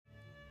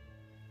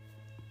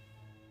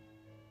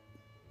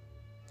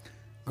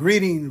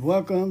Greetings.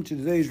 Welcome to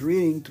today's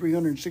reading,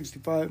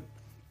 365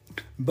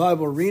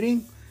 Bible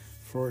reading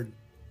for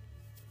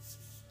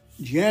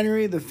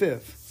January the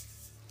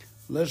 5th.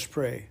 Let's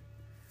pray.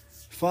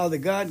 Father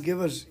God, give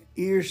us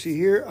ears to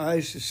hear,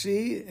 eyes to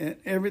see, and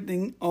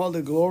everything, all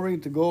the glory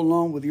to go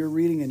along with your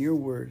reading and your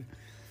word.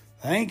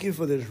 Thank you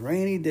for this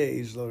rainy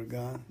days, Lord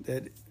God,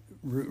 that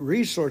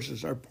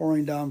resources are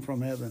pouring down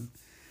from heaven.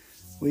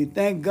 We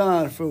thank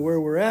God for where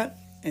we're at,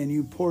 and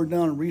you pour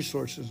down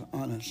resources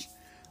on us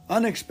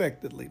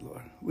unexpectedly,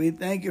 Lord. We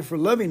thank you for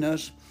loving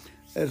us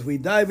as we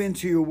dive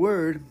into your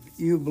word.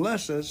 You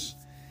bless us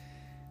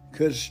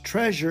because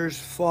treasures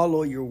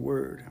follow your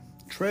word.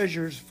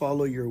 Treasures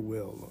follow your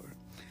will, Lord.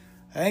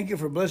 Thank you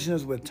for blessing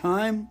us with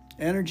time,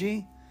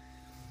 energy,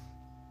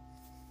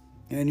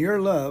 and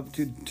your love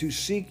to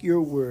seek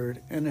your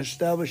word and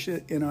establish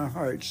it in our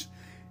hearts.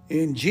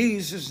 In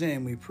Jesus'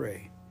 name we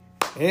pray.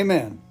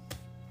 Amen.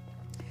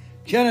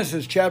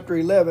 Genesis chapter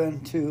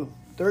 11 to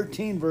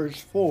 13, verse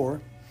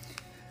 4.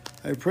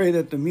 I pray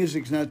that the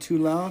music's not too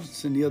loud.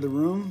 It's in the other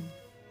room.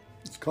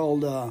 It's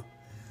called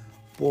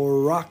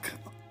Borak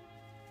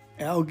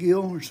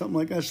Algil or something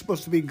like that. It's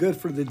supposed to be good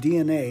for the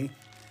DNA.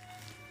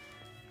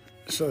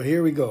 So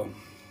here we go.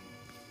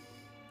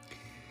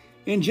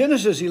 In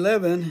Genesis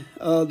 11,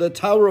 the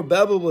Tower of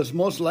Babel was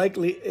most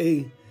likely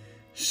a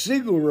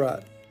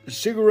ziggurat.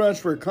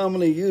 Ziggurats were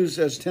commonly used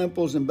as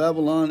temples in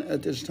Babylon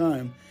at this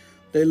time.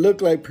 They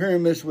looked like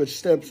pyramids with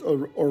steps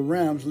or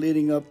ramps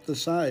leading up the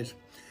sides.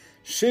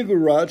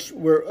 Ziggurats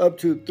were up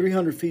to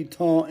 300 feet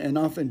tall and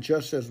often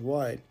just as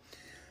wide.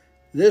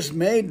 This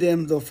made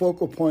them the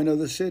focal point of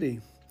the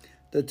city.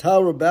 The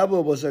Tower of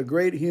Babel was a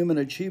great human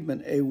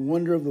achievement, a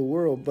wonder of the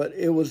world, but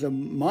it was a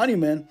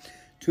monument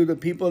to the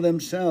people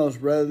themselves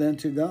rather than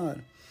to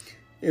God.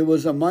 It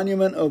was a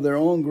monument of their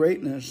own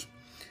greatness,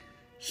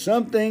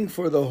 something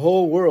for the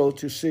whole world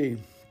to see.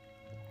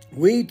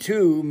 We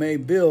too may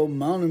build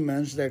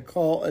monuments that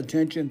call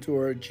attention to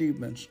our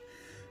achievements.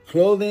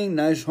 Clothing,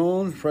 nice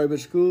homes, private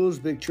schools,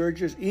 big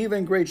churches,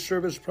 even great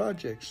service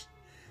projects.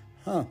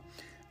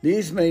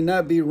 These may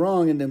not be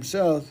wrong in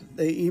themselves.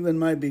 They even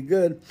might be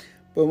good.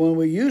 But when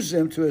we use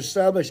them to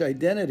establish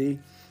identity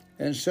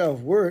and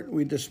self-worth,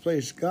 we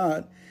displace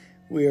God.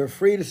 We are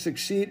free to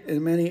succeed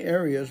in many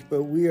areas,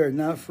 but we are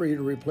not free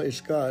to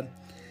replace God.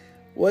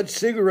 What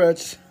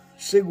ziggurats,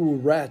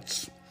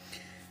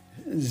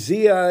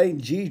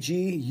 Z-I-G-G-U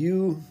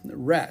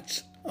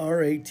rats,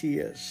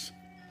 R-A-T-S.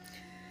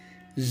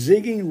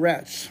 Zigging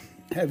rats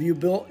have you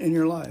built in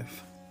your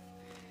life?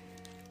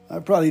 I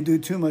probably do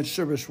too much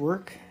service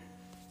work.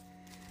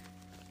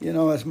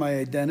 As my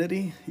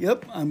identity.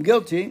 Yep, I'm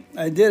guilty.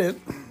 I did it.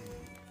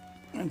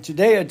 And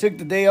today I took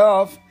the day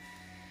off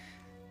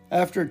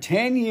after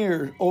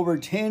over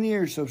 10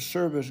 years of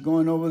service,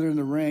 going over there in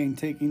the rain,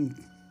 taking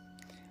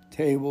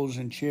tables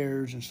and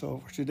chairs and so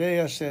forth.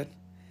 Today I said,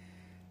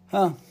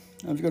 I'm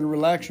going to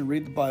relax and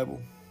read the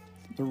Bible.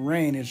 The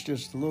rain is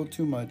just a little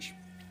too much.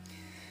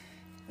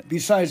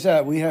 Besides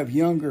that, we have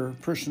younger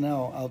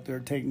personnel out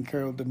there taking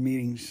care of the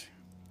meetings.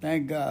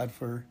 Thank God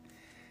for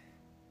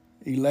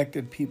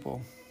elected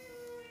people.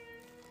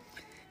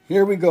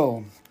 Here we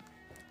go.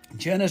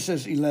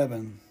 Genesis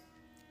 11.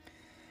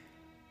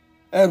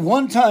 At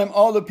one time,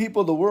 all the people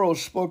of the world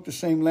spoke the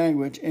same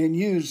language and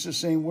used the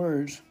same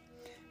words.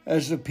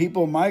 As the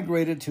people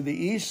migrated to the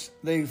east,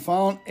 they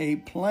found a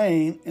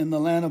plain in the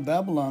land of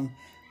Babylon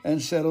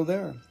and settled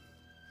there.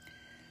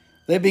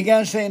 They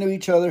began saying to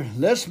each other,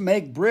 let's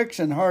make bricks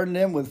and harden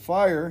them with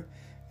fire.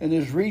 In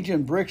this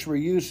region, bricks were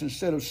used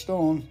instead of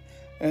stone,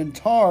 and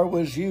tar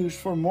was used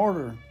for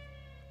mortar.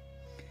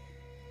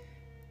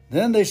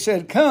 Then they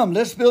said, come,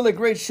 let's build a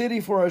great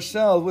city for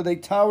ourselves with a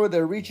tower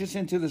that reaches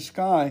into the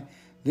sky.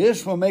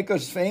 This will make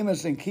us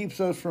famous and keeps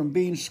us from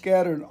being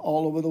scattered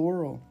all over the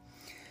world.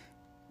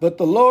 But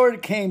the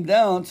Lord came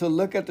down to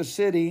look at the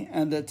city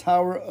and the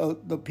tower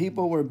the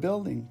people were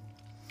building.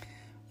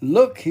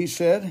 Look, he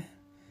said,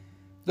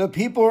 the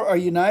people are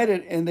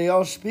united and they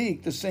all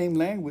speak the same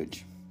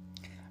language.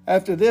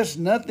 After this,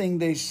 nothing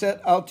they set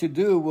out to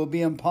do will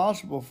be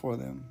impossible for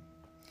them.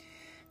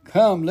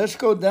 Come, let's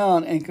go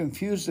down and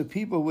confuse the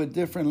people with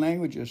different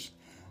languages.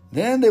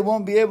 Then they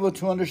won't be able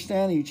to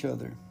understand each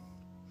other.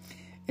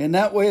 In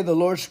that way, the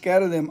Lord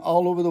scattered them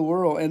all over the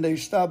world and they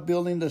stopped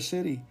building the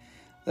city.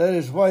 That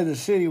is why the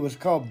city was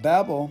called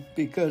Babel,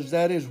 because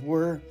that is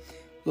where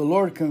the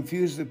Lord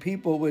confused the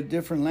people with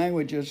different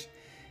languages.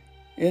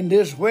 In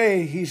this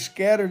way, he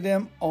scattered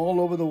them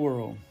all over the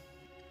world.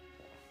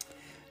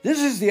 This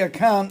is the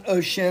account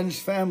of Shen's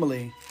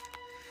family.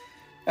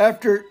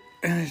 After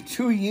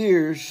 2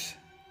 years...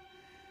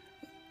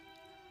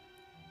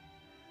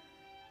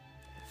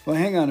 Well,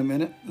 hang on a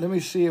minute. Let me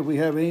see if we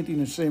have anything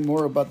to say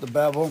more about the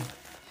Babel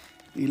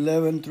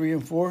 11, 3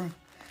 and 4.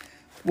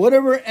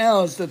 Whatever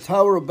else the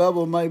Tower of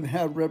Babel might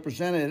have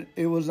represented,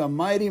 it was a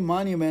mighty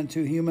monument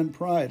to human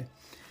pride.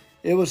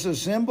 It was a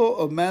symbol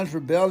of man's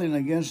rebellion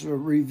against the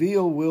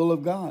revealed will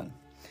of God.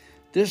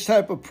 This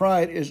type of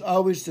pride is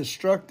always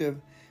destructive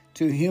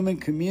to human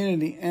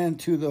community and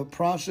to the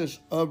process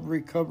of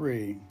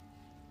recovery.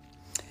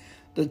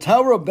 The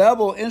Tower of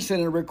Babel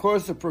incident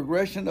records the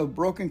progression of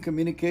broken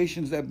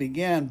communications that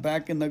began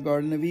back in the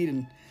Garden of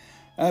Eden.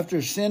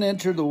 After sin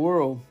entered the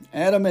world,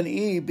 Adam and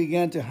Eve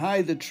began to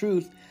hide the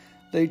truth.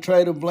 They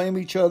tried to blame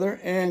each other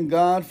and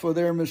God for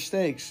their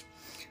mistakes,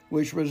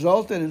 which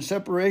resulted in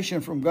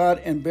separation from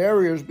God and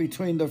barriers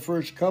between the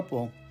first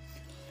couple.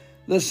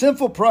 The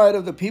sinful pride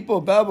of the people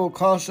of Babel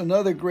caused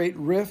another great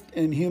rift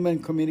in human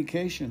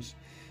communications.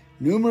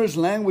 Numerous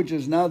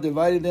languages now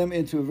divided them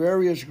into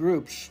various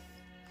groups,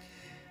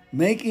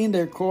 making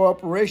their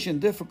cooperation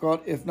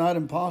difficult, if not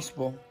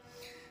impossible.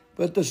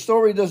 But the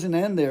story doesn't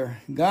end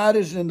there. God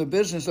is in the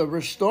business of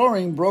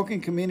restoring broken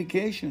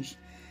communications.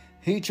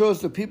 He chose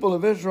the people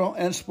of Israel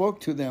and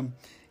spoke to them,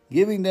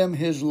 giving them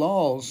his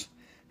laws.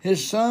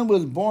 His son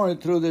was born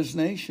through this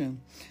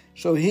nation,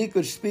 so he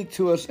could speak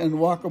to us and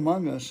walk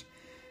among us.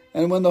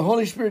 And when the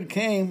Holy Spirit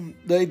came,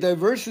 the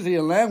diversity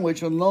of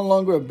language was no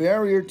longer a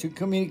barrier to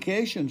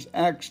communications,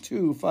 Acts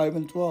 2, 5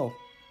 and 12.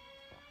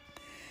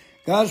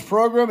 God's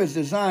program is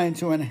designed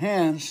to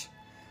enhance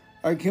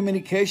our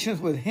communications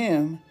with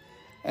him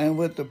and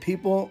with the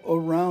people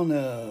around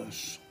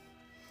us.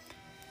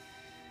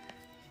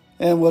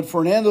 And what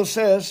Fernando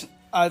says,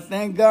 I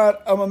thank God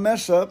I'm a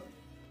mess up.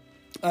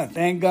 I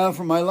thank God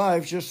for my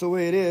life just the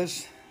way it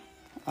is.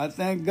 I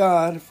thank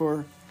God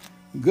for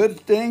good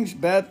things,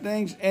 bad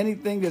things,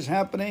 anything that's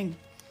happening.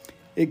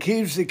 It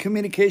keeps the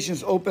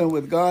communications open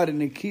with God,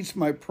 and it keeps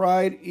my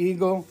pride,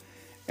 ego,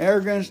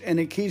 arrogance, and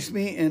it keeps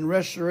me in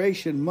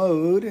restoration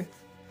mode,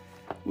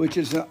 which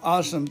is an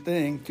awesome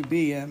thing to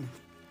be in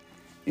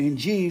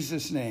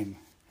Jesus' name.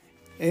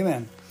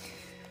 Amen.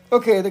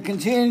 Okay, to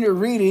continue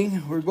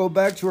reading, we'll go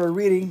back to our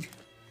reading,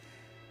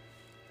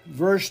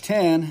 verse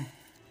 10.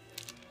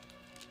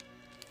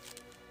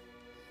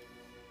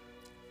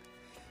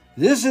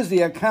 This is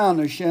the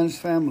account of Shem's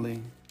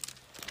family.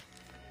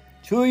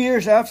 2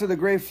 years after the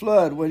great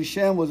flood, when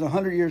Shem was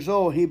 100 years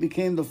old, he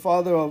became the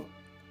father of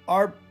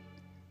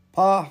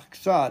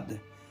Arphaxad.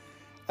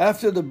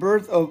 After the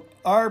birth of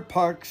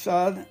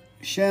Arphaxad,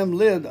 Shem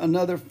lived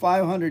another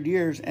 500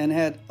 years and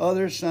had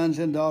other sons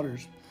and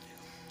daughters.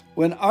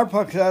 When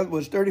Arphaxad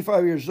was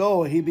 35 years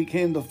old, he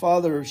became the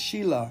father of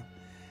Shelah.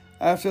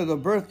 After the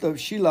birth of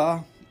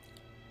Shelah,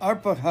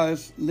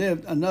 Arphaxad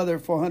lived another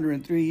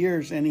 403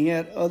 years, and he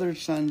had other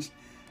sons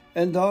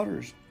and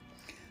daughters.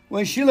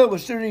 When Shelah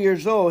was 30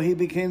 years old, he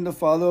became the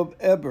father of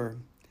Eber.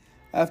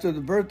 After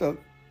the birth of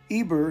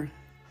Eber,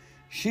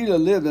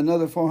 Shelah lived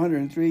another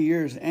 403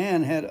 years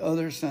and had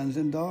other sons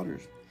and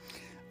daughters.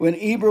 When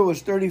Eber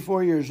was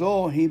 34 years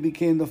old, he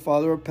became the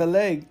father of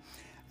Peleg.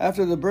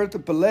 After the birth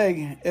of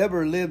Peleg,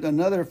 Eber lived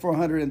another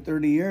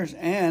 430 years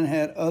and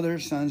had other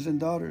sons and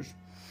daughters.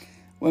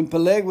 When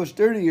Peleg was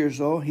 30 years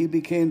old, he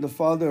became the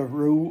father of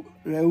Reuel.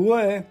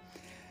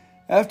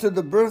 After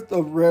the birth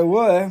of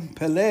Reuel,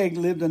 Peleg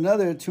lived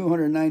another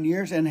 209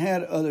 years and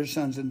had other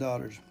sons and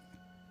daughters.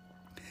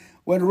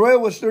 When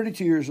Reuel was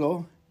 32 years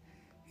old,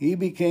 he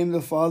became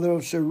the father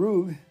of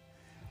Serug.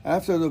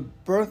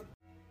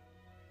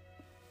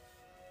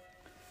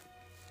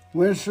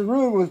 When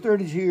Serug was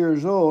 32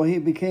 years old, he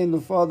became the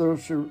father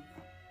of Serug.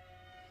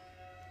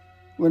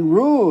 When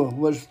Reuel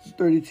was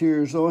 32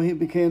 years old, he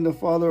became the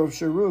father of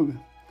Serug.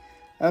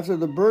 After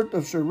the birth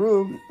of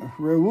Serug,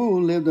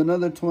 Reuel lived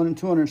another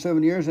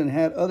 207 years and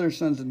had other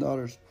sons and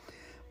daughters.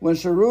 When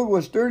Serug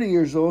was 30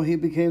 years old, he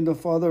became the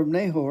father of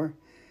Nahor.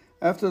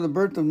 After the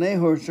birth of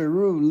Nahor,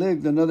 Serug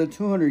lived another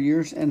 200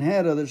 years and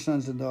had other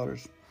sons and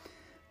daughters.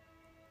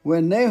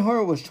 When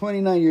Nahor was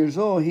 29 years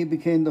old, he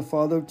became the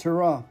father of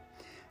Terah.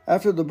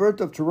 After the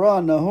birth of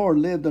Terah, Nahor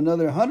lived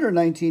another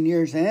 119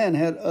 years and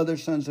had other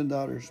sons and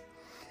daughters.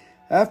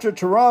 After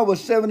Terah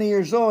was 70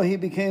 years old, he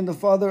became the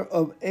father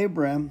of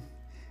Abram,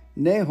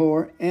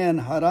 Nahor,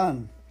 and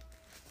Haran.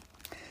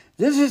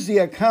 This is the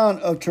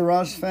account of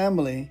Terah's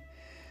family.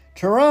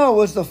 Terah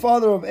was the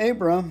father of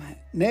Abram,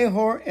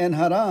 Nahor, and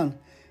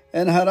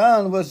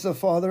Haran was the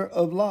father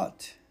of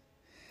Lot.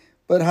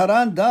 But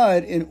Haran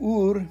died in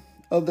Ur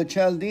of the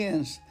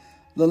Chaldeans,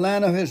 the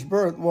land of his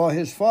birth, while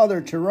his father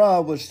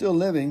Terah was still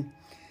living.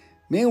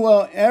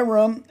 Meanwhile,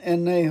 Abram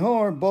and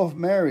Nahor both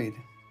married.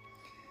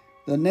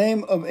 The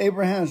name of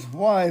Abraham's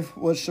wife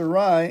was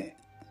Sarai,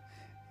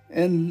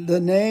 and the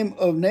name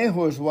of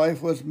Nahor's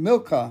wife was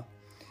Milcah.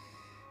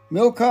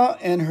 Milcah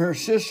and her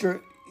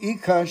sister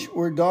Ekash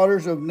were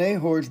daughters of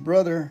Nahor's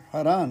brother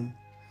Haran.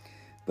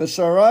 But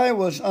Sarai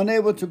was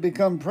unable to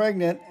become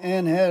pregnant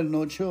and had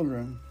no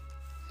children.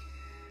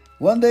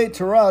 One day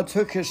Terah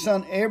took his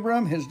son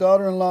Abram, his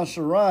daughter-in-law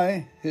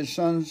Sarai, his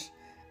son's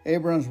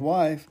Abram's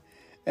wife,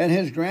 and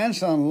his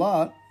grandson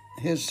Lot,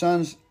 his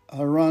son's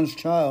Haran's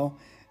child,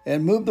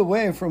 and moved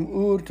away from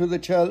Ur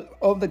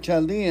of the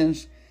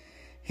Chaldeans.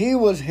 He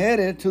was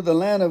headed to the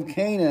land of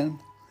Canaan,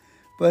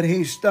 but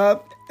he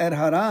stopped at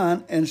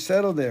Haran and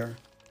settled there.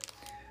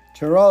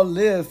 Terah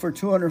lived for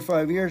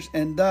 205 years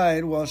and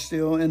died while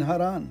still in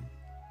Haran.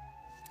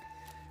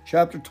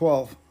 Chapter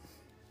 12.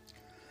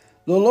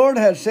 The Lord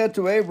had said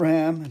to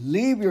Abraham,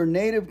 "Leave your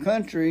native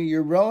country,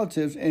 your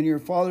relatives, and your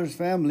father's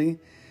family,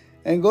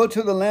 and go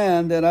to the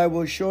land that I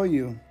will show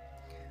you.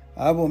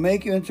 I will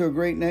make you into a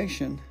great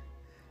nation.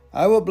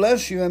 I will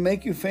bless you and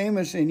make you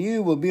famous, and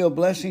you will be a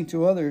blessing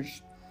to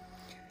others.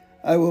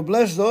 I will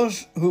bless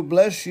those who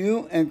bless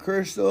you and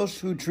curse those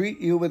who treat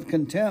you with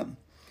contempt.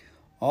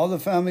 All the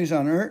families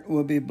on earth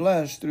will be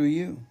blessed through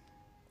you."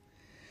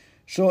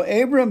 So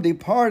Abram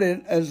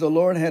departed as the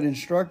Lord had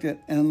instructed,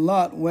 and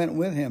Lot went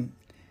with him.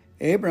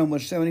 Abram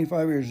was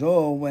 75 years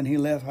old when he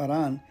left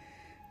Haran.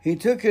 He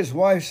took his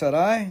wife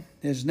Sarai,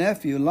 his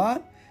nephew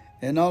Lot,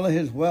 and all of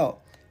his wealth,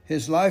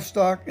 his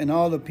livestock, and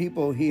all the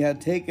people he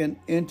had taken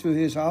into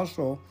his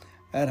household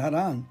at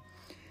Haran.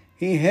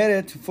 He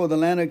headed for the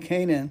land of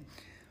Canaan.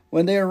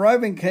 When they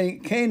arrived in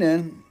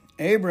Canaan,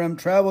 Abram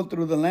traveled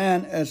through the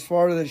land as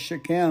far as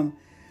Shechem.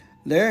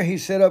 There he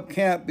set up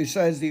camp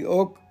beside the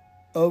oak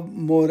of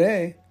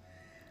Moreh.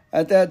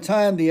 At that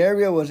time, the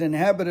area was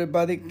inhabited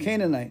by the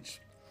Canaanites.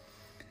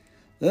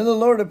 Then the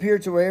Lord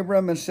appeared to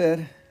Abram and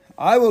said,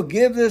 "I will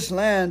give this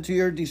land to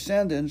your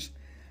descendants."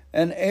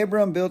 And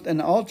Abram built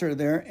an altar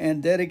there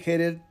and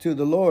dedicated it to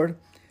the Lord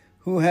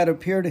who had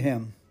appeared to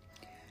him.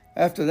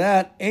 After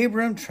that,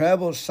 Abram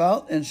traveled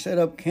south and set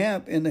up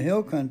camp in the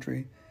hill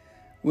country,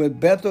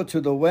 with Bethel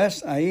to the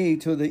west, Ai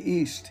to the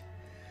east.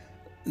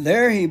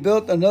 There he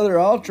built another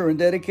altar and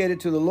dedicated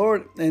to the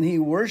Lord, and he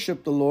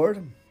worshipped the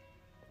Lord.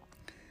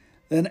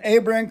 Then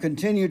Abram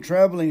continued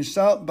traveling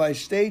south by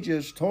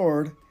stages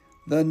toward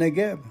the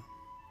Negev.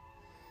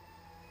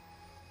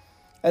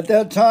 At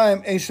that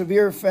time, a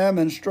severe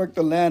famine struck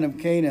the land of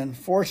Canaan,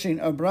 forcing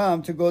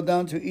Abram to go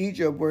down to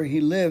Egypt, where he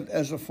lived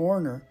as a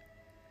foreigner.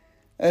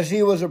 As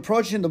he was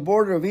approaching the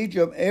border of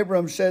Egypt,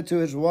 Abram said to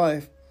his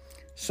wife,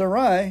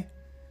 "Sarai,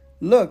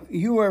 look,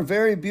 you are a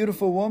very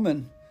beautiful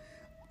woman.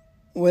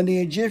 When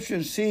the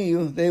Egyptians see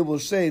you, they will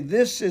say,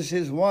 'This is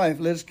his wife,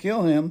 let's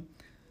kill him,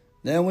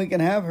 then we can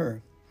have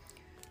her.'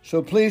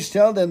 So please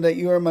tell them that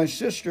you are my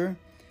sister.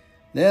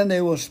 Then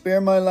they will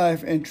spare my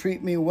life and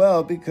treat me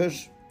well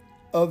because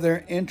of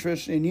their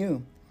interest in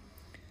you."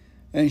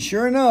 And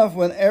sure enough,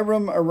 when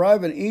Abram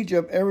arrived in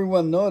Egypt,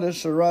 everyone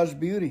noticed Sarai's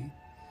beauty.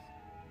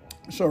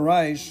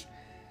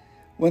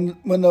 When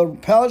the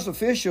palace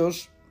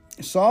officials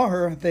saw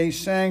her, they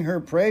sang her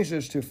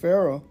praises to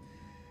Pharaoh,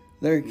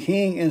 their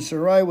king, and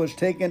Sarai was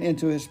taken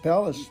into his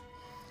palace.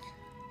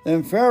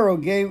 Then Pharaoh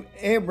gave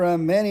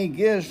Abram many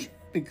gifts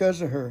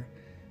because of her: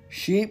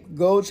 sheep,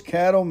 goats,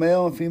 cattle,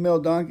 male and female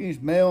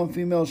donkeys, male and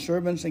female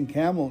servants, and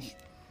camels.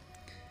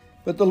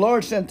 But the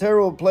Lord sent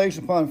terrible plagues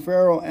upon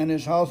Pharaoh and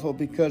his household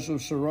because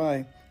of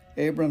Sarai,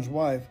 Abram's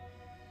wife.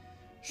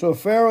 So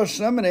Pharaoh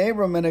summoned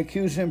Abram and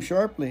accused him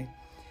sharply.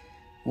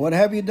 "What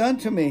have you done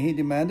to me?" he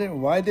demanded.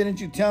 "Why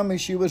didn't you tell me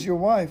she was your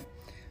wife?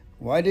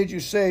 Why did you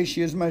say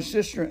she is my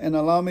sister and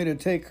allow me to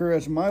take her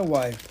as my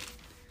wife?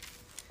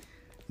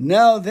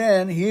 Now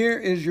then, here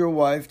is your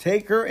wife.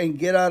 Take her and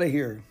get out of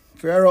here."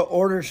 Pharaoh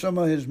ordered some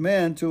of his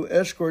men to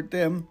escort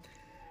them,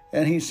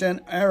 and he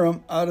sent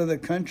Abram out of the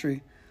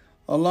country,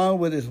 along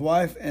with his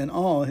wife and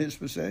all his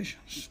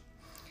possessions.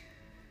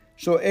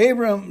 So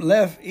Abram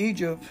left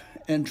Egypt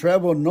and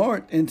traveled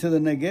north into the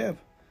Negev,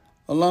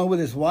 along with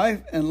his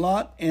wife and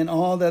Lot and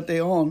all that they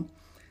owned.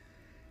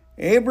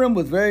 Abram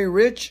was very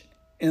rich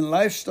in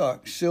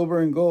livestock, silver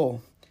and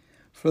gold.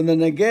 From the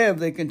Negev,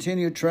 they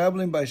continued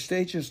traveling by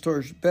stages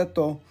towards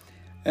Bethel,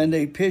 and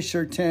they pitched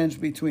their tents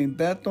between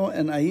Bethel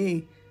and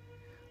Ai,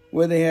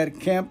 where they had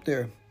camped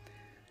there.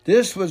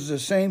 This was the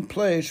same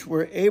place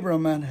where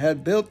Abram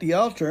had built the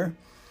altar,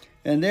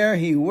 and there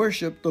he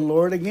worshipped the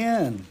Lord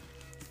again.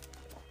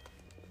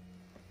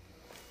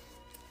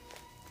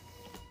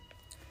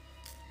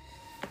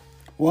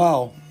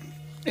 Wow.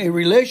 A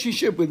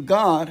relationship with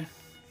God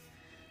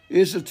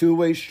is a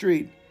two-way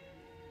street.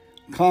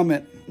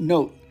 Comment,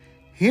 note,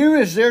 here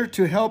is there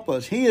to help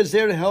us. He is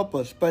there to help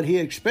us, but he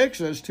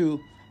expects us to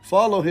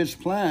follow his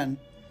plan.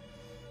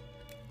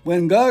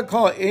 When God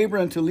called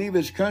Abram to leave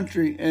his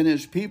country and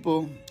his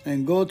people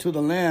and go to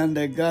the land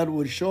that God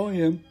would show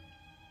him,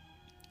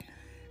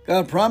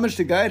 God promised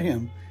to guide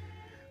him,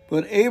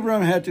 but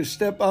Abram had to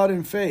step out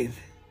in faith.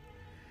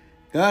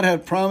 God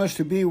had promised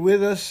to be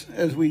with us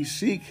as we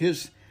seek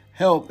his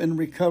help in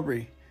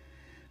recovery,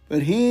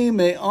 but he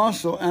may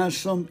also ask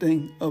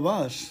something of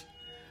us.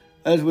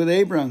 As with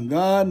Abram,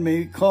 God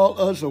may call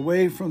us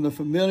away from the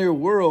familiar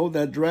world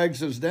that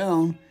drags us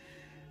down.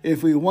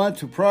 If we want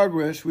to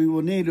progress, we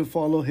will need to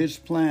follow his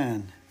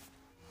plan.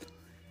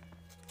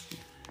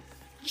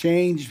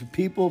 Change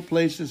people,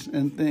 places,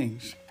 and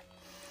things.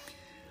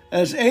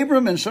 As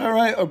Abram and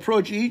Sarai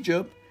approached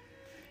Egypt,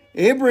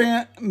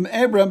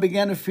 Abram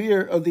began to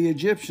fear of the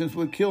Egyptians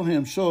would kill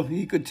him so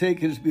he could take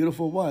his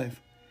beautiful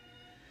wife.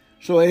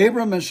 So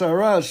Abram and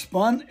Sarai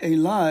spun a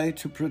lie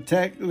to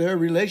protect their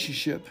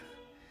relationship.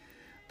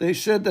 They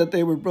said that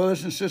they were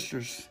brothers and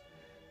sisters.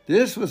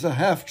 This was a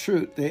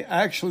half-truth. They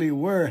actually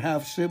were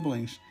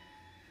half-siblings.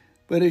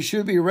 But it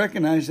should be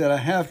recognized that a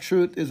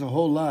half-truth is a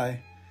whole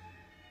lie.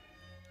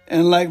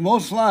 And like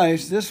most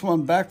lies, this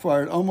one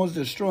backfired, almost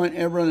destroying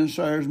Abram and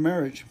Sarai's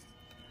marriage.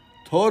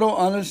 Total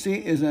honesty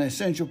is an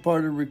essential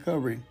part of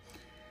recovery.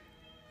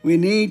 We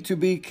need to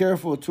be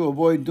careful to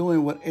avoid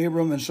doing what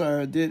Abram and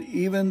Sarah did,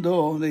 even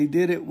though they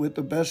did it with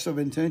the best of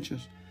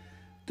intentions.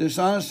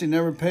 Dishonesty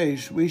never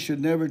pays. We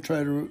should never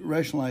try to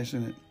rationalize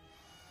in it.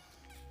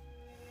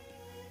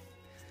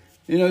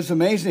 You know, it's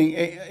amazing.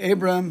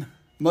 Abram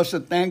must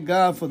have thanked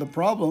God for the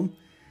problem,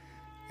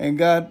 and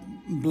God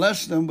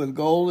blessed them with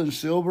gold and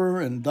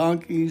silver and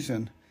donkeys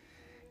and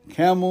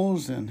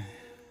camels, and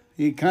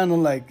he kind of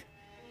like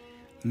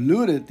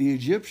looted the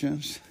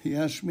Egyptians, he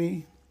asked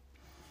me.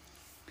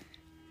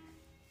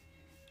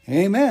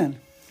 Amen.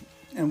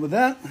 And with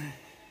that,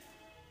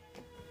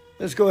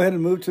 let's go ahead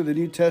and move to the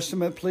New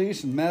Testament,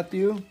 please, in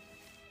Matthew.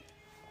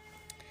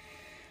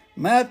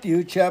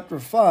 Matthew chapter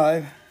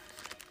 5.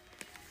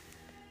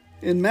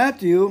 In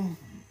Matthew,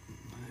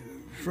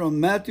 from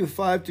Matthew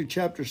 5 to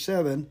chapter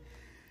 7,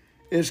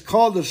 is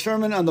called the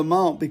Sermon on the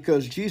Mount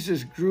because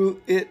Jesus gave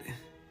it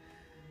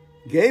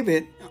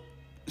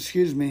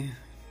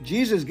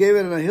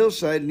on a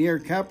hillside near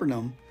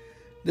Capernaum.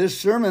 This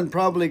sermon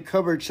probably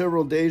covered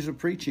several days of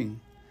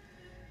preaching.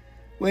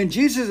 When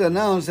Jesus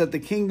announced that the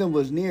kingdom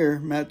was near,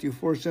 Matthew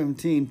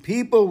 4:17,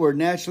 people were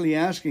naturally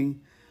asking,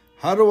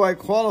 how do I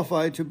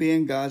qualify to be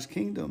in God's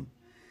kingdom?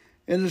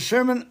 In the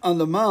Sermon on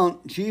the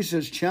Mount,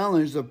 Jesus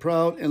challenged the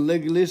proud and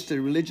legalistic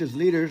religious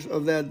leaders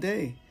of that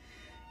day.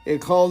 It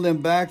called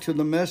them back to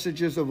the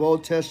messages of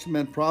Old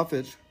Testament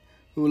prophets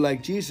who,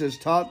 like Jesus,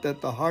 taught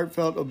that the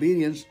heartfelt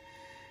obedience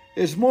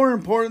is more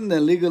important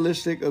than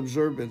legalistic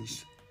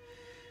observance.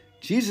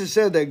 Jesus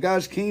said that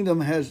God's kingdom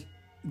has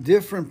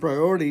different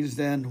priorities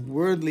than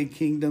worldly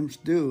kingdoms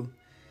do.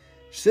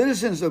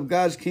 Citizens of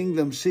God's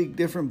kingdom seek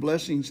different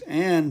blessings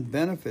and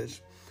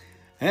benefits,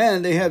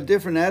 and they have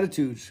different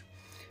attitudes.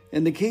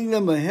 In the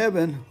kingdom of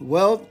heaven,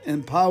 wealth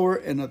and power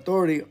and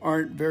authority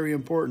aren't very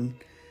important,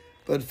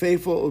 but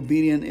faithful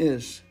obedience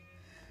is.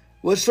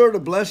 What sort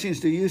of blessings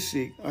do you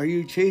seek? Are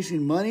you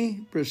chasing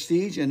money,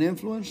 prestige, and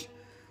influence?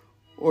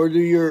 Or do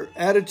your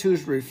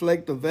attitudes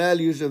reflect the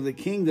values of the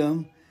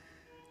kingdom,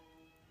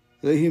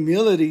 the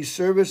humility,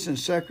 service, and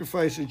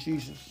sacrifice of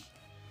Jesus?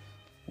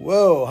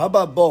 Whoa, how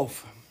about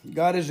both?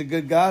 God is a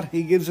good God.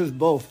 He gives us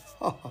both.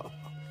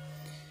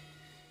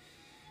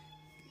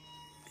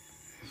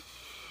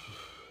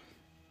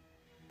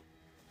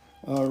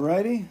 All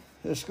righty,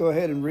 let's go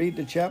ahead and read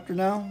the chapter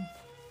now.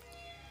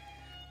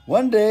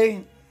 One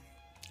day,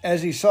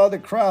 as he saw the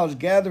crowds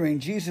gathering,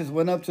 Jesus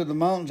went up to the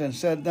mountains and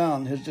sat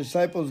down. His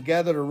disciples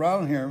gathered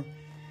around him,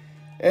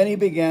 and he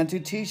began to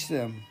teach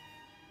them.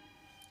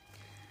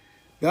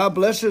 God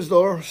blesses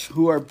those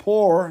who are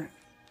poor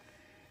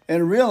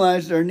and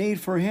realize their need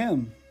for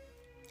him,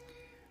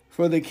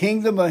 for the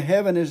kingdom of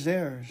heaven is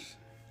theirs.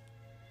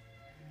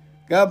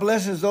 God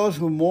blesses those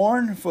who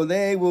mourn, for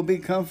they will be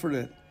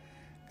comforted.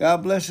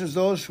 God blesses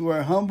those who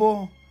are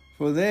humble,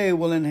 for they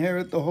will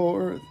inherit the whole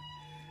earth.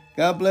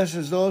 God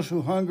blesses those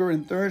who hunger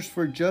and thirst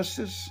for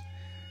justice,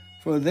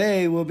 for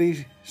they will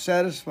be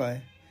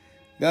satisfied.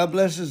 God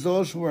blesses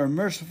those who are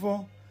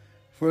merciful,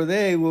 for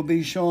they will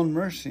be shown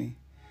mercy.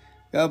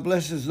 God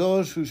blesses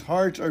those whose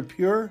hearts are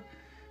pure,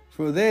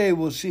 for they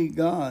will see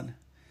God.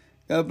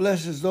 God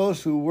blesses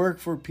those who work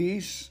for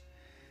peace,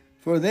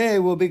 for they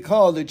will be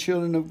called the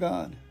children of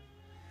God.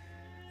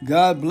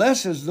 God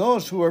blesses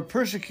those who are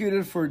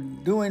persecuted for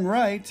doing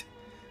right,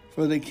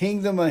 for the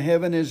kingdom of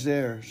heaven is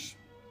theirs.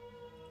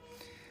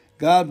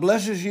 God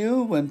blesses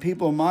you when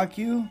people mock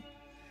you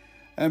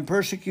and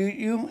persecute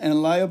you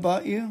and lie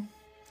about you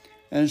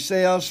and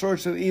say all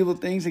sorts of evil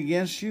things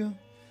against you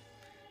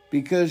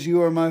because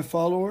you are my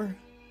follower.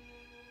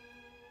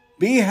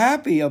 Be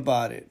happy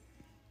about it.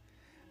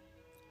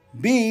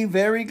 Be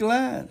very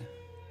glad,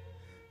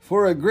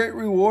 for a great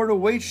reward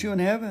awaits you in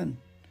heaven.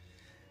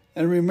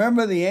 And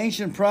remember, the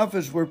ancient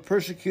prophets were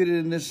persecuted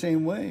in the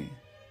same way.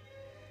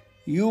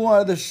 You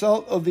are the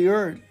salt of the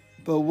earth,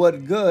 but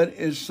what good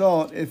is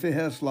salt if it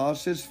has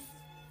lost its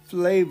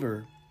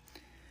flavor?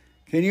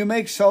 Can you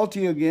make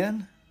salty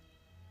again?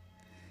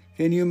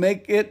 Can you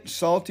make it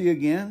salty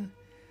again?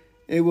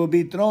 It will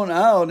be thrown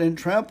out and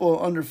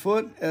trampled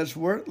underfoot as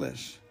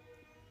worthless.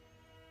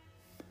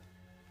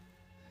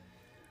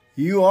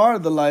 You are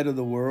the light of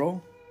the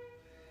world.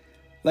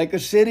 Like a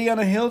city on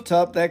a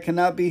hilltop that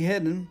cannot be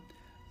hidden,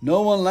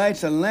 no one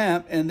lights a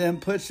lamp and then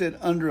puts it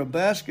under a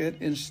basket.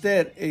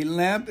 Instead, a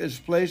lamp is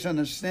placed on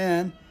a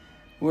stand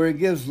where it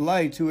gives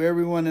light to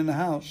everyone in the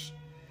house.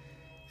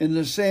 In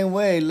the same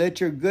way,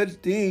 let your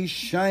good deeds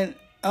shine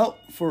out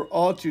for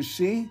all to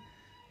see,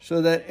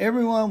 so that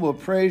everyone will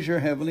praise your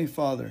heavenly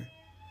Father.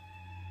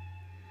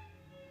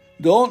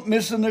 Don't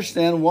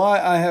misunderstand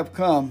why I have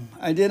come.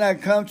 I did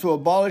not come to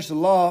abolish the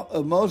law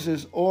of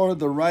Moses or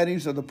the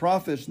writings of the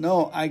prophets.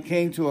 No, I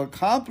came to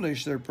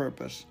accomplish their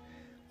purpose.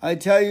 I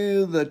tell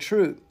you the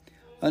truth.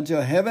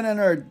 Until heaven and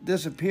earth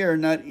disappear,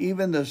 not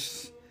even the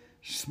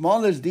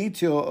smallest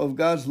detail of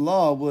God's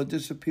law will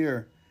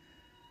disappear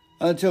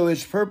until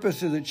its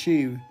purpose is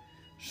achieved.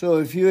 So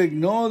if you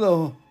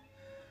ignore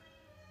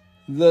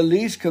the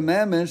least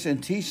commandments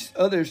and teach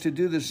others to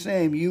do the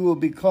same, you will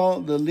be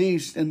called the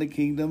least in the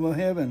kingdom of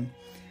heaven.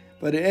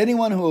 But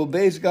anyone who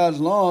obeys God's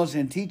laws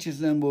and teaches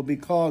them will be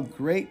called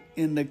great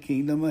in the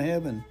kingdom of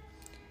heaven.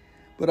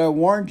 But I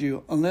warned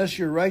you, unless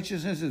your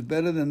righteousness is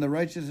better than the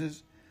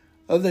righteousness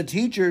of the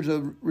teachers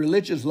of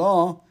religious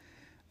law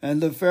and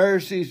the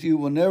Pharisees, you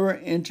will never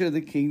enter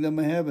the kingdom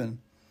of heaven.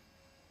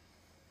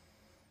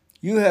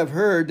 You have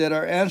heard that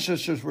our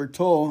ancestors were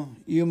told,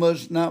 you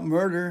must not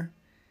murder.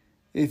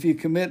 If you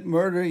commit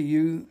murder,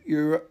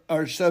 you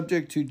are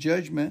subject to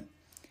judgment.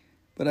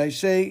 But I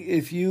say,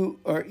 if you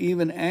are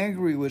even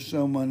angry with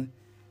someone,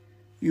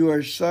 you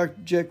are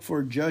subject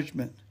for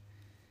judgment.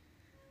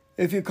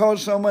 If you call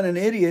someone an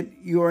idiot,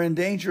 you are in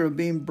danger of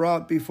being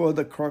brought before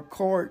the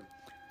court.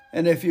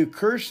 And if you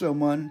curse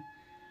someone,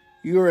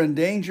 you are in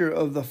danger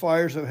of the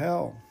fires of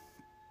hell.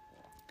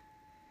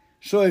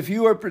 So if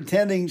you are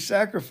presenting a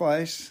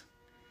sacrifice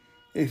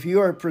at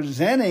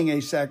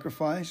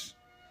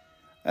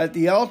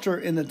the altar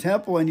in the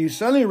temple, and you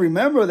suddenly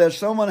remember that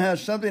someone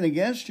has something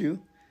against you,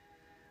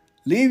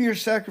 leave your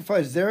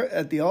sacrifice there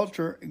at the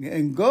altar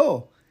and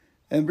go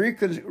and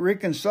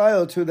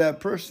reconcile to that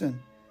person.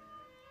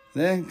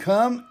 Then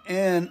come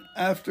and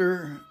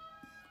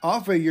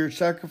offer your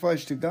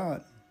sacrifice to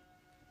God.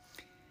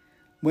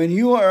 When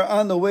you are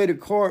on the way to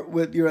court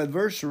with your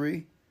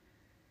adversary,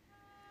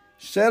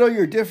 settle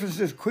your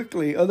differences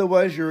quickly,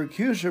 otherwise your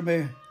accuser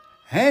may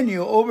hand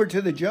you over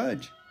to the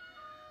judge,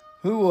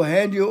 who will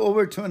hand you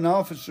over to an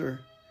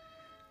officer,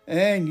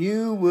 and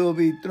you will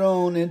be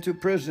thrown into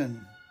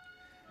prison.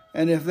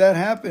 And if that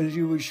happens,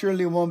 you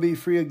surely won't be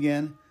free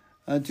again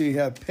until you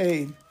have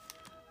paid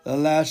the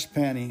last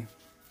penny.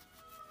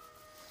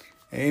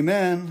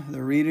 Amen.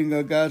 The reading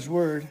of God's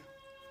Word.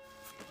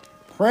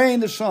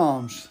 Praying the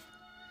Psalms.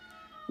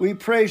 We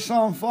pray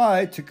Psalm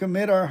 5 to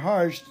commit our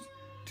hearts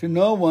to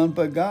no one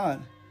but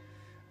God.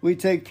 We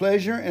take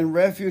pleasure and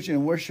refuge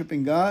in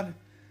worshiping God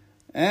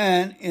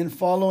and in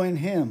following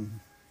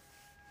Him.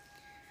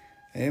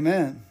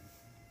 Amen.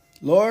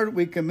 Lord,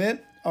 we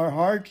commit our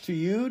hearts to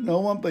you, no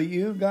one but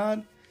you,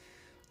 God.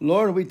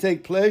 Lord, we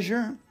take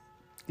pleasure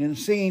in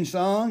singing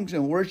songs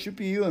and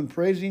worshiping you and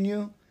praising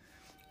you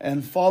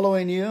and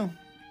following you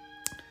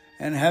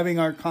and having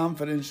our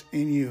confidence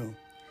in you.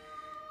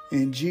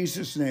 In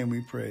Jesus' name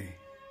we pray.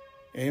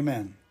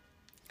 Amen.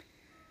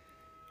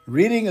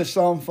 Reading of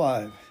Psalm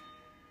 5.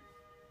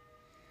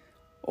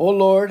 O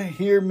Lord,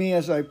 hear me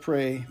as I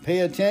pray.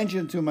 Pay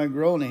attention to my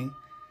groaning.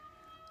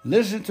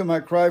 Listen to my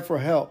cry for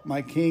help,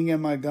 my King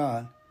and my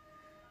God.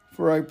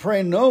 For I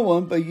pray no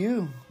one but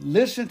you.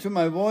 Listen to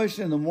my voice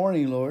in the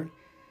morning, Lord.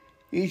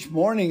 Each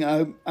morning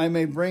I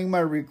may bring my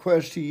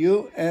request to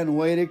you and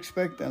wait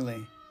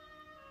expectantly.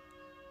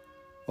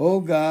 O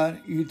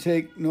God, you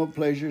take no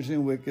pleasures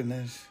in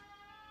wickedness.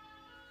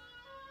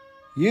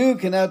 You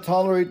cannot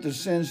tolerate the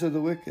sins of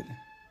the wicked.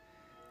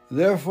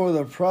 Therefore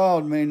the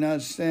proud may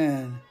not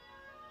stand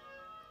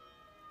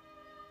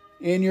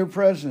in your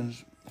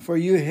presence. For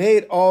you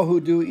hate all who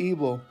do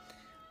evil.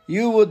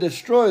 You will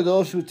destroy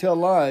those who tell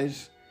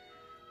lies.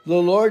 The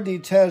Lord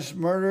detests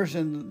murderers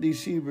and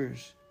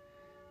deceivers.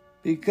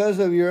 Because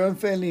of your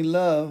unfailing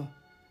love,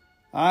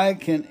 I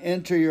can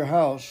enter your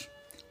house.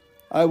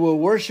 I will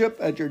worship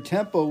at your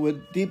temple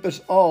with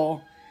deepest awe.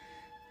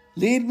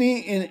 Lead me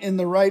in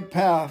the right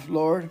path,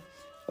 Lord,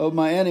 of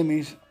my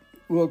enemies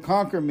will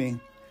conquer me.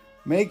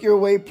 Make your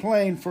way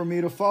plain for me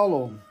to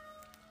follow.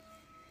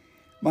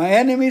 My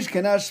enemies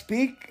cannot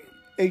speak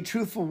a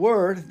truthful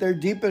word. Their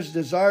deepest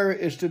desire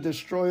is to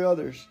destroy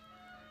others.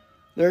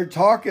 Their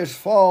talk is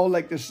foul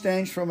like the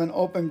stench from an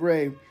open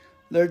grave.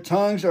 Their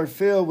tongues are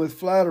filled with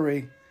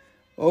flattery.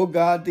 O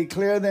God,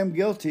 declare them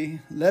guilty.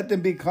 Let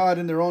them be caught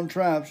in their own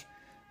traps.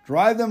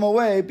 Drive them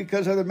away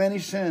because of their many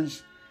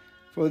sins,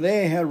 for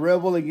they have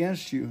rebelled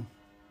against you.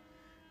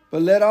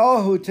 But let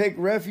all who take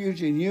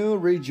refuge in you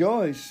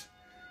rejoice.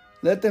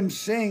 Let them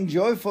sing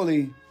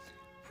joyfully.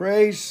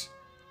 Praise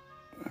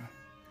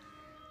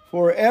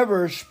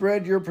forever.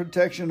 Spread your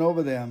protection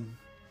over them.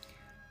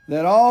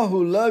 That all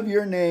who love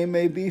your name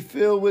may be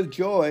filled with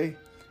joy.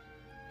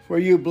 For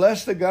you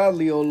bless the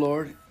godly, O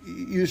Lord.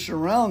 You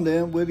surround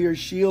them with your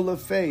shield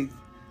of faith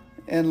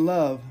and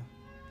love.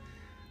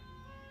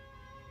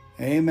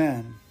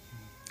 Amen.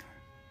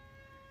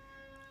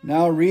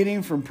 Now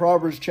reading from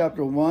Proverbs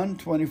chapter 1,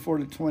 24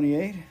 to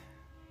 28.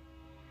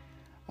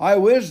 I,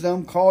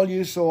 wisdom, called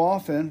you so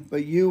often,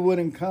 but you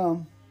wouldn't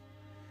come.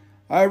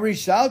 I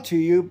reached out to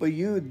you, but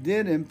you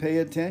didn't pay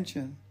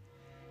attention.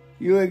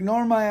 You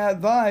ignored my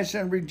advice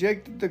and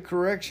rejected the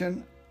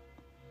correction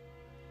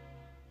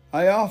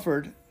I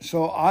offered,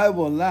 so I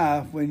will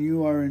laugh when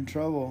you are in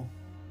trouble.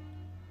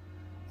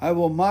 I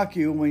will mock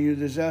you when your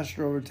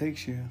disaster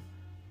overtakes you.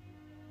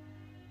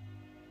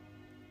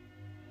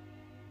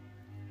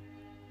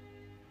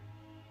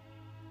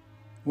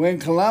 When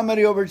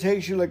calamity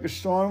overtakes you like a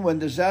storm, when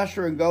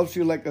disaster engulfs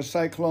you like a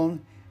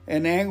cyclone,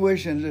 and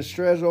anguish and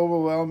distress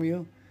overwhelm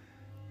you,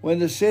 when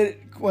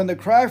the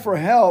cry for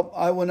help,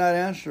 I will not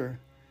answer.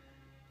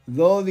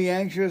 Though the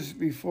anxious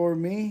before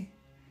me,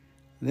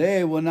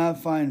 they will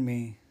not find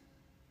me.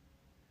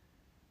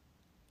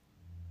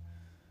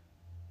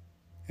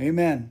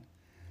 Amen.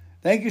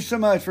 Thank you so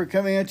much for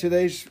coming in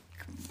today's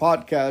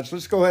podcast.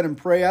 Let's go ahead and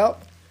pray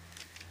out.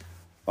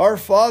 Our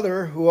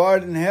Father, who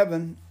art in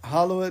heaven,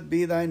 hallowed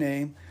be thy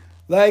name.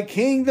 Thy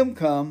kingdom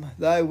come,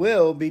 thy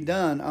will be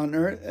done on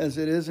earth as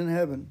it is in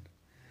heaven.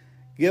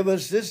 Give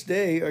us this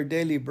day our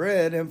daily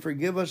bread, and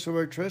forgive us of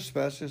our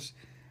trespasses,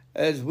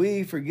 as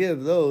we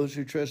forgive those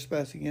who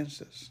trespass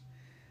against us.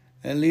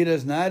 And lead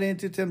us not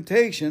into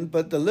temptation,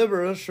 but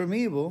deliver us from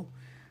evil.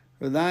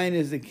 For thine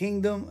is the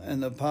kingdom,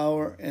 and the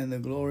power, and the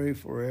glory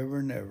forever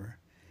and ever.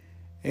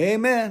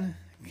 Amen.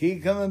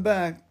 Keep coming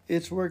back.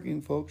 It's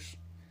working, folks.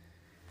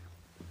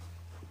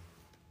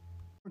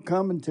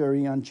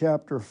 Commentary on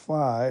chapter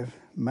 5,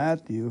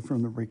 Matthew,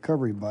 from the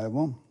Recovery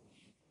Bible.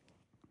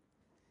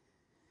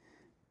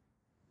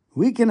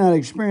 We cannot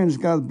experience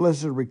God's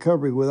blessed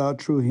recovery without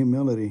true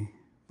humility.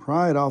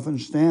 Pride often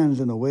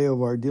stands in the way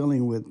of our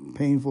dealing with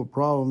painful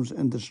problems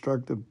and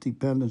destructive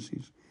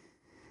dependencies.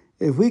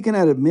 If we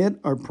cannot admit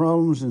our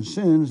problems and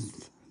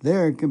sins,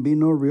 there can be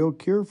no real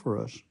cure for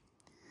us.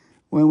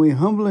 When we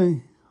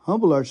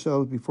humble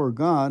ourselves before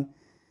God,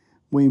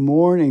 we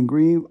mourn and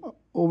grieve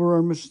over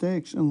our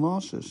mistakes and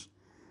losses.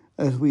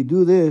 As we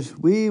do this,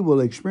 we will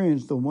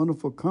experience the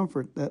wonderful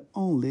comfort that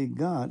only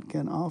God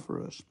can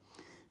offer us.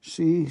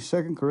 See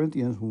 2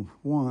 Corinthians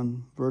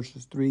 1,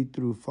 verses 3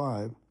 through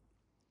 5.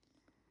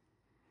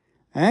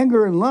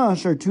 Anger and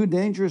lust are two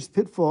dangerous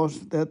pitfalls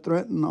that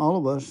threaten all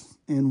of us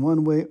in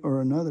one way or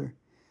another.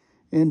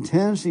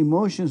 Intense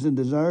emotions and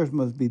desires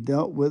must be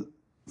dealt with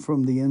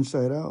from the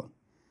inside out.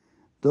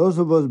 Those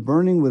of us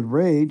burning with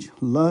rage,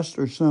 lust,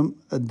 or some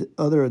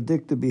other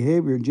addictive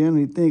behavior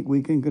generally think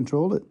we can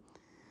control it,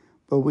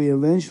 but we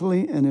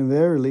eventually and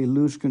invariably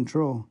lose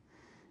control.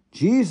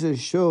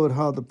 Jesus showed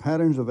how the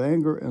patterns of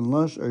anger and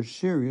lust are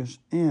serious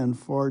and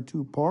far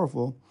too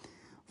powerful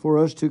for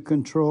us to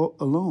control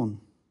alone.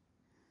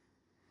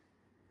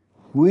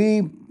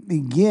 We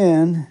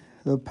begin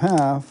the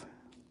path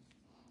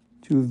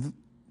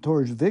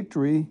towards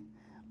victory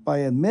by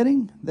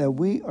admitting that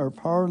we are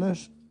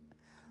powerless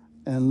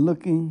and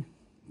looking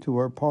to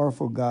our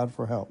powerful God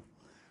for help.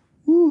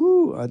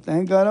 Woohoo! I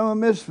thank God I'm a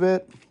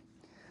misfit.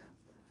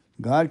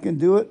 God can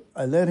do it.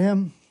 I let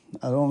him.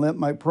 I don't let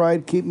my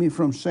pride keep me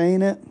from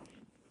saying it.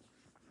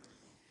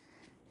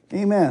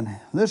 Amen.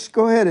 Let's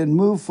go ahead and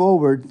move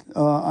forward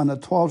on the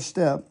 12th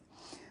step,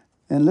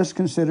 and let's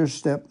consider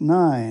step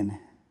 9.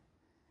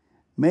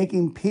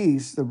 Making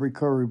peace, the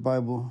Recovery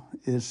Bible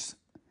is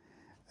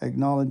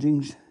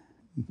acknowledging.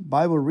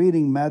 Bible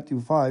reading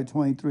Matthew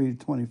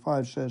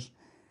 5:23-25 says,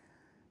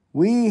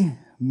 "We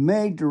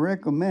make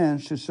direct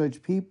amends to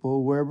such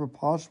people wherever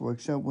possible,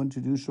 except when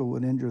to do so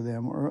would injure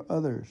them or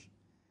others."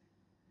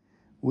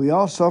 We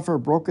all suffer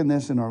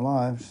brokenness in our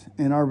lives,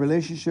 in our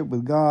relationship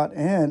with God,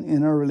 and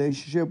in our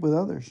relationship with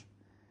others.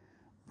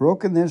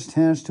 Brokenness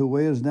tends to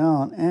weigh us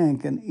down and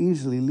can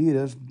easily lead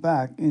us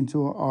back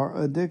into our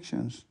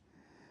addictions.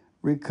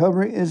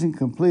 Recovery isn't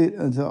complete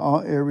until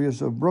all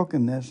areas of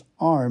brokenness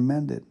are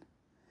mended.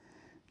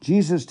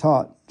 Jesus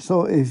taught,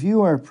 so if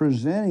you are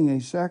presenting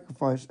a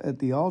sacrifice at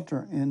the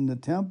altar in the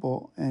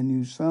temple and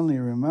you suddenly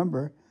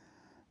remember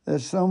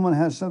that someone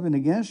has something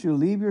against you,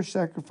 leave your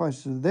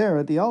sacrifices there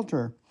at the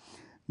altar.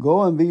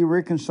 Go and be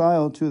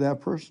reconciled to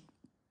that person.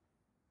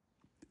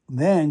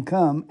 Then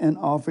come and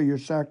offer your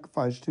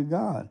sacrifice to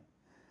God.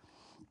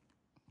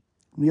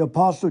 The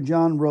Apostle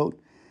John wrote,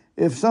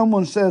 if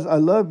someone says, I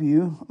love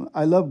you,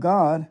 I love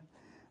God,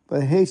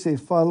 but hates a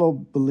fellow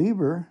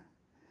believer,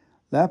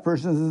 that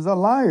person is a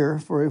liar.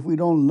 For if we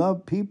don't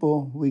love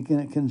people we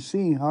can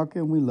see, how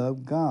can we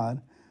love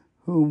God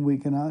whom we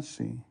cannot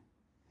see?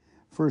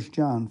 1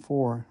 John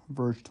 4,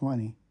 verse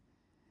 20.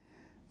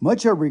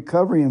 Much of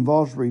recovery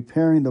involves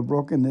repairing the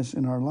brokenness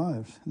in our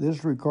lives.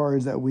 This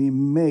requires that we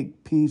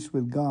make peace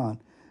with God,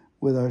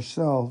 with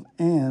ourselves,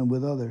 and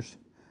with others,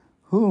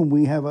 whom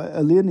we have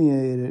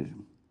alienated.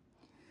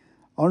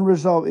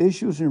 Unresolved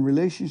issues in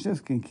relationships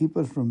can keep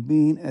us from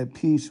being at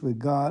peace with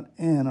God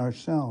and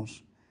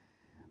ourselves.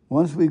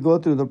 Once we go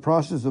through the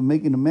process of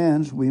making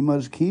amends, we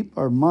must keep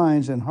our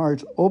minds and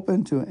hearts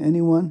open to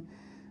anyone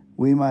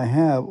we might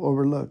have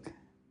overlooked.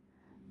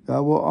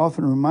 God will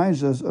often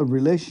remind us of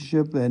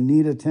relationships that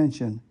need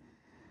attention.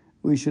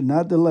 We should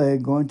not delay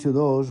going to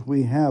those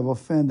we have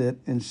offended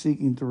and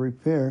seeking to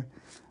repair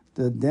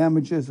the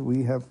damages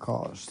we have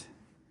caused.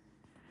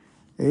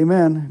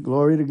 Amen.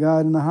 Glory to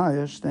God in the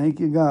highest. Thank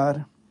you,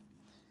 God.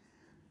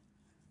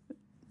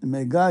 And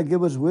may God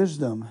give us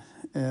wisdom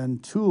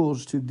and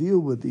tools to deal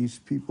with these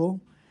people.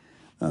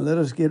 Now let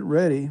us get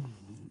ready.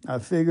 I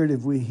figured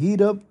if we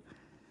heat up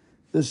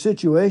the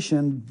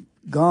situation,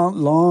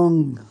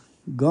 long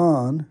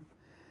gone,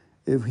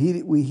 if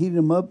we heat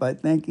them up by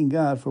thanking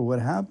God for what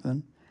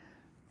happened,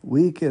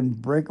 we can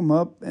break them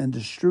up and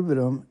distribute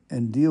them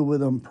and deal with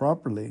them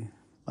properly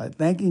by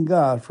thanking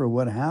God for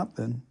what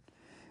happened.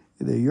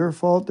 Either your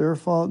fault, their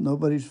fault,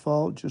 nobody's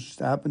fault, just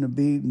happened to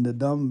be in the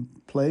dumb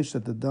place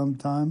at the dumb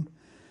time.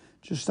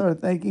 Just start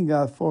thanking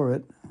God for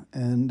it,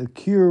 and the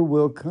cure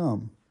will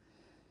come.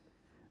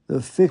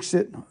 the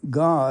fix-it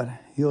God,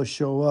 he'll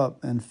show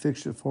up and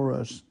fix it for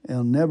us.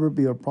 It'll never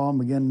be a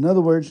problem again. In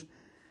other words,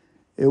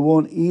 it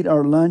won't eat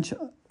our lunch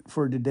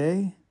for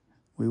today.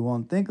 We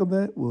won't think of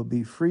it. We'll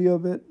be free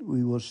of it.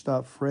 We will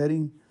stop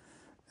fretting,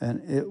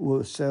 and it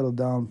will settle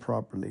down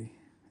properly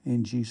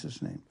in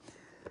Jesus' name.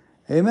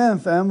 Amen,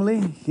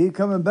 family. Keep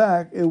coming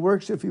back. It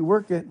works if you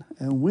work it,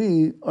 and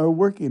we are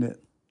working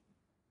it.